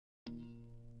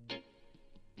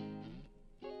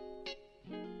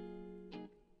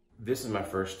This is my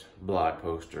first blog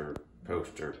post or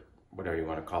whatever you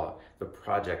want to call it, the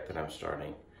project that I'm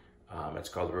starting. It's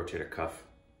called the Rotator Cuff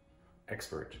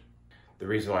Expert. The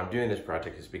reason why I'm doing this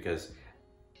project is because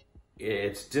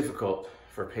it's difficult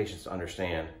for patients to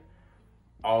understand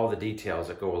all the details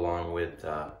that go along with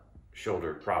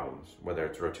shoulder problems, whether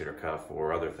it's rotator cuff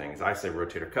or other things. I say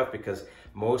rotator cuff because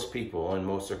most people in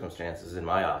most circumstances in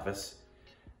my office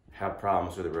have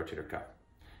problems with the rotator cuff.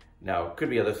 Now, it could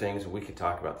be other things, we could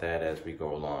talk about that as we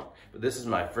go along. But this is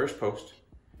my first post,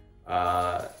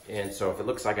 and so if it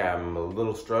looks like I'm a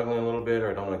little struggling a little bit or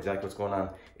I don't know exactly what's going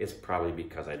on, it's probably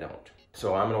because I don't.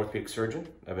 So I'm an orthopedic surgeon.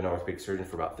 I've been an orthopedic surgeon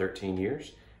for about 13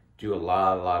 years, do a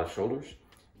lot of shoulders,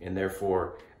 and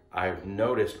therefore I've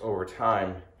noticed over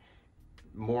time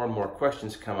more and more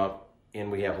questions come up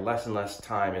and we have less and less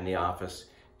time in the office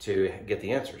to get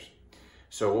the answers.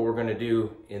 So what we're going to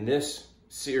do in this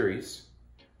series,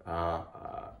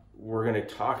 we're going to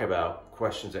talk about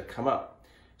questions that come up.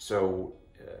 So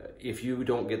if you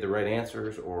don't get the right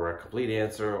answers or a complete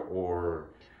answer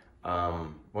or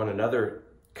want another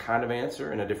kind of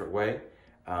answer in a different way,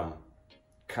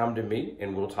 come to me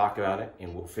and we'll talk about it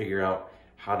and we'll figure out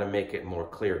how to make it more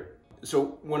clear.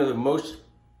 So one of the most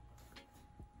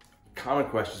common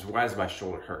questions, why does my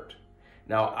shoulder hurt?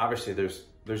 Now, obviously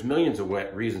there's millions of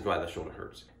reasons why the shoulder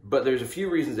hurts, but there's a few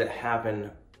reasons that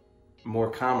happen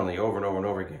more commonly over and over and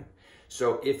over again.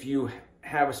 So if you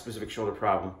have a specific shoulder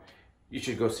problem, you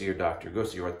should go see your doctor, go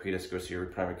see your orthopedist, go see your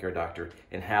primary care doctor,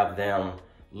 and have them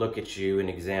look at you and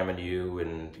examine you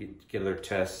and get other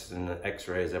tests and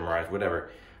x-rays, MRIs,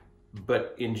 whatever.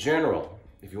 But in general,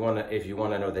 if you want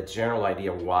to know the general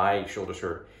idea of why shoulders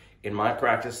hurt, in my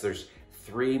practice, there's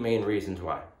three main reasons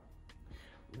why.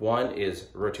 One is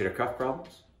rotator cuff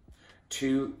problems,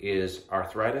 two is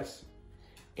arthritis,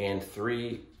 and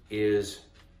three is,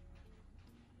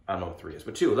 I don't know what three is,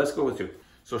 but two, let's go with two.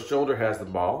 So shoulder has the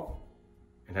ball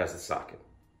and has the socket,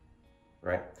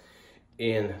 right?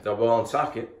 And the ball and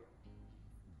socket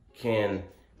can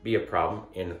be a problem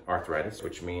in arthritis,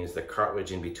 which means the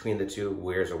cartilage in between the two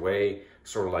wears away,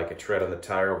 sort of like a tread on the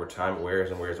tire. Over time, it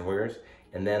wears and wears and wears.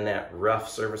 And then that rough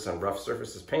surface on rough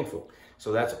surface is painful.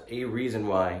 So that's a reason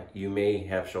why you may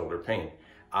have shoulder pain.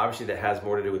 Obviously, that has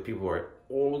more to do with people who are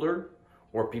older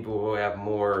or people who have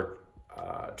more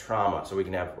trauma. So we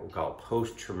can have what we call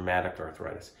post-traumatic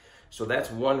arthritis. So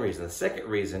that's one reason. The second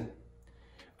reason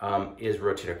is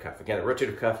rotator cuff. Again, the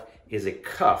rotator cuff is a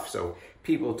cuff. So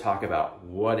people talk about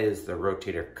what is the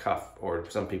rotator cuff, or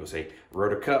some people say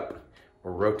rotacup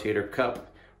or rotator cuff,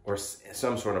 or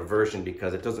some sort of version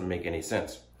because it doesn't make any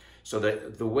sense. So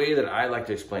the way that I like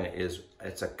to explain it is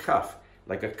it's a cuff,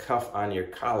 like a cuff on your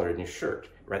collar in your shirt,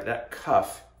 right? That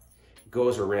cuff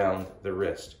goes around the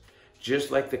wrist,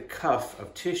 just like the cuff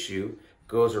of tissue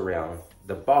goes around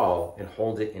the ball and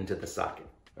holds it into the socket,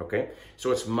 okay?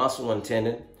 So it's muscle and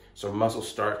tendon. So muscle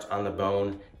starts on the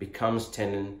bone, becomes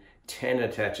tendon, tendon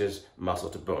attaches muscle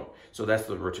to bone. So that's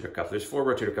the rotator cuff. There's 4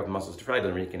 rotator cuff muscles. It probably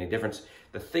doesn't make any difference.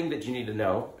 The thing that you need to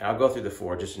know, and I'll go through the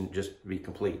 4 just to be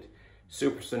complete.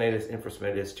 Supraspinatus,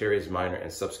 infraspinatus, teres minor, and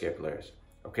subscapularis.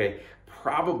 Okay,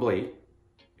 probably,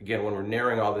 again, when we're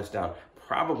narrowing all this down,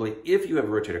 probably if you have a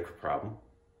rotator cuff problem,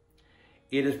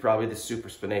 it is probably the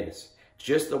supraspinatus.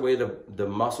 Just the way the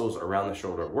muscles around the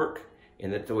shoulder work,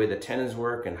 and the way the tendons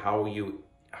work, and how you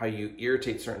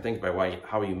irritate certain things by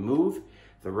how you move,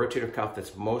 the rotator cuff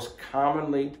that's most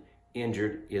commonly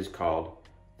injured is called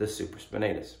the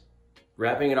supraspinatus.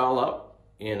 Wrapping it all up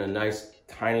in a nice,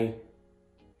 tiny,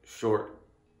 short,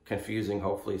 confusing,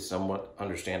 hopefully somewhat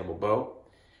understandable bow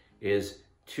is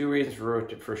 2 reasons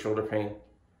for shoulder pain: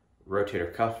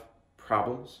 rotator cuff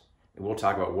problems, and we'll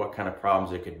talk about what kind of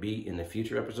problems it could be in the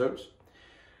future episodes.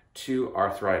 2,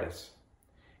 arthritis.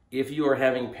 If you are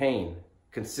having pain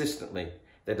consistently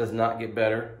that does not get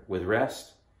better with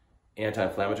rest,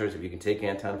 anti-inflammatories, if you can take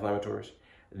anti-inflammatories,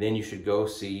 then you should go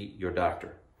see your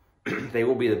doctor. They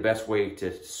will be the best way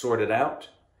to sort it out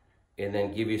and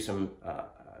then give you some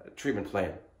treatment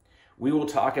plan. We will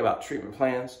talk about treatment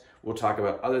plans. We'll talk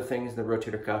about other things in the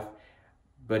rotator cuff.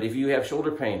 But if you have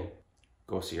shoulder pain,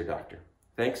 go see your doctor.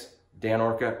 Thanks. Dan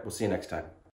Orcutt. We'll see you next time.